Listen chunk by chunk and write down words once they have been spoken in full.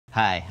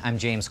Hi, I'm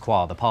James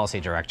Kvaal, the Policy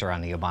Director on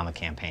the Obama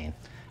campaign.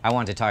 I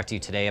wanted to talk to you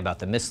today about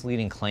the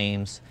misleading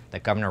claims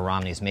that Governor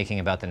Romney is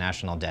making about the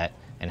national debt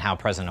and how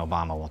President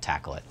Obama will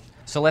tackle it.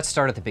 So let's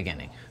start at the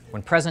beginning.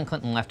 When President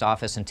Clinton left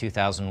office in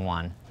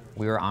 2001,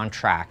 we were on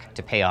track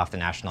to pay off the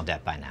national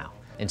debt by now.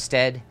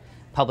 Instead,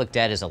 public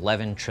debt is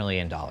 $11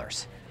 trillion.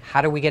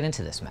 How did we get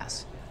into this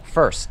mess?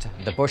 First,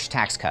 the Bush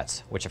tax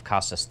cuts, which have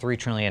cost us $3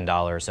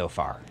 trillion so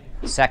far.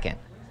 Second,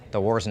 the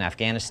wars in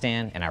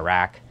Afghanistan and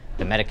Iraq,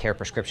 the Medicare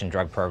prescription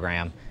drug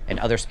program, and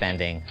other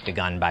spending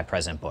begun by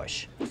President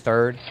Bush.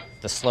 Third,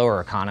 the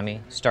slower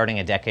economy, starting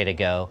a decade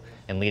ago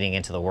and leading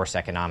into the worst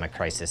economic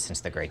crisis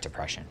since the Great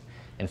Depression.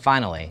 And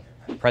finally,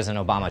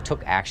 President Obama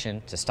took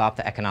action to stop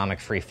the economic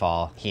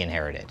freefall he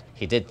inherited.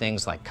 He did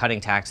things like cutting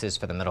taxes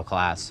for the middle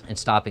class and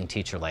stopping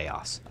teacher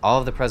layoffs. All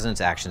of the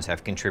president's actions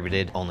have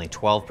contributed only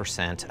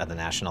 12% of the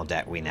national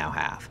debt we now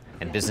have,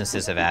 and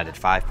businesses have added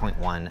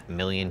 5.1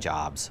 million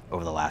jobs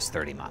over the last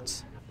 30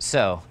 months.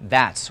 So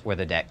that's where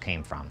the debt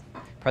came from.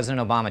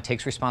 President Obama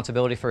takes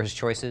responsibility for his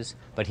choices,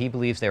 but he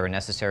believes they were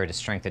necessary to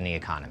strengthen the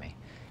economy.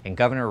 And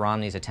Governor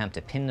Romney's attempt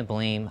to pin the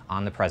blame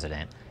on the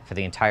president for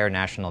the entire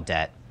national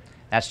debt,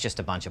 that's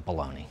just a bunch of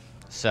baloney.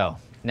 So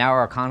now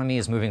our economy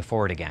is moving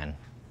forward again.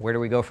 Where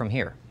do we go from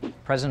here?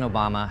 President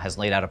Obama has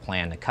laid out a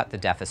plan to cut the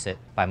deficit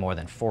by more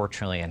than $4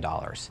 trillion.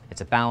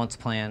 It's a balanced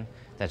plan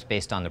that's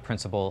based on the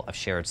principle of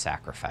shared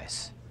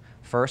sacrifice.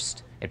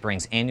 First, it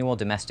brings annual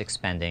domestic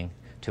spending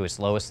to its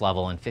lowest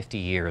level in 50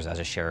 years as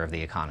a share of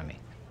the economy.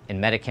 In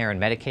Medicare and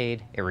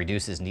Medicaid, it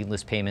reduces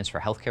needless payments for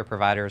healthcare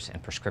providers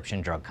and prescription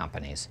drug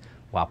companies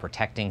while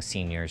protecting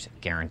seniors'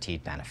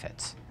 guaranteed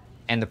benefits.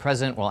 And the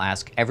president will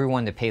ask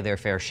everyone to pay their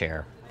fair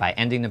share by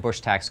ending the Bush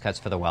tax cuts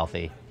for the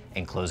wealthy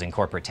and closing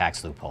corporate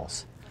tax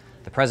loopholes.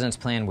 The president's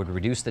plan would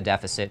reduce the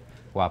deficit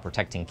while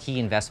protecting key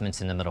investments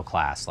in the middle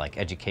class like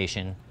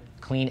education,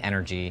 clean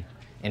energy,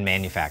 and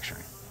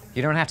manufacturing.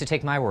 You don't have to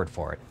take my word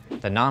for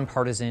it. The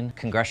nonpartisan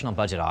Congressional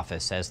Budget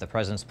Office says the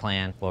president's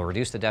plan will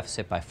reduce the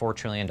deficit by $4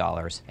 trillion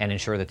and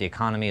ensure that the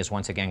economy is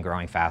once again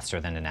growing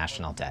faster than the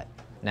national debt.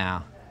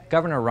 Now,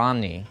 Governor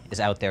Romney is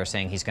out there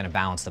saying he's going to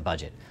balance the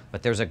budget,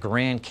 but there's a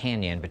grand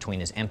canyon between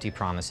his empty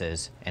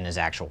promises and his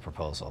actual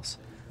proposals.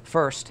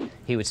 First,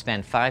 he would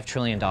spend $5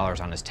 trillion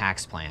on his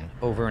tax plan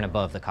over and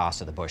above the cost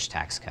of the Bush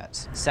tax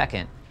cuts.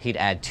 Second, he'd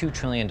add $2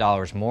 trillion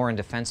more in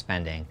defense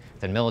spending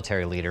than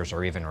military leaders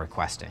are even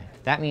requesting.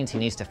 That means he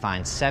needs to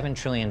find $7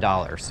 trillion,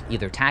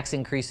 either tax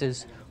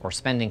increases or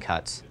spending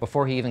cuts,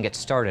 before he even gets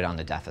started on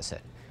the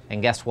deficit.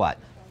 And guess what?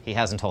 He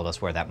hasn't told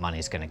us where that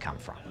money's going to come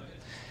from.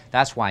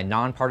 That's why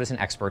nonpartisan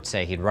experts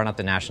say he'd run up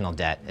the national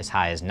debt as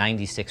high as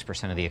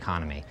 96% of the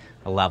economy,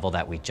 a level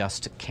that we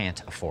just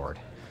can't afford.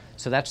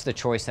 So that's the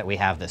choice that we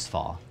have this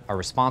fall: a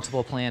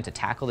responsible plan to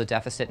tackle the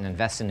deficit and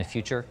invest in the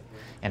future,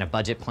 and a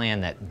budget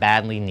plan that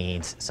badly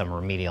needs some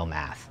remedial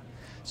math.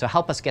 So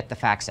help us get the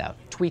facts out.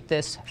 Tweet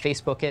this,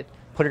 Facebook it,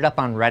 put it up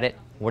on Reddit,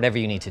 whatever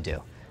you need to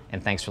do.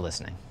 And thanks for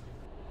listening.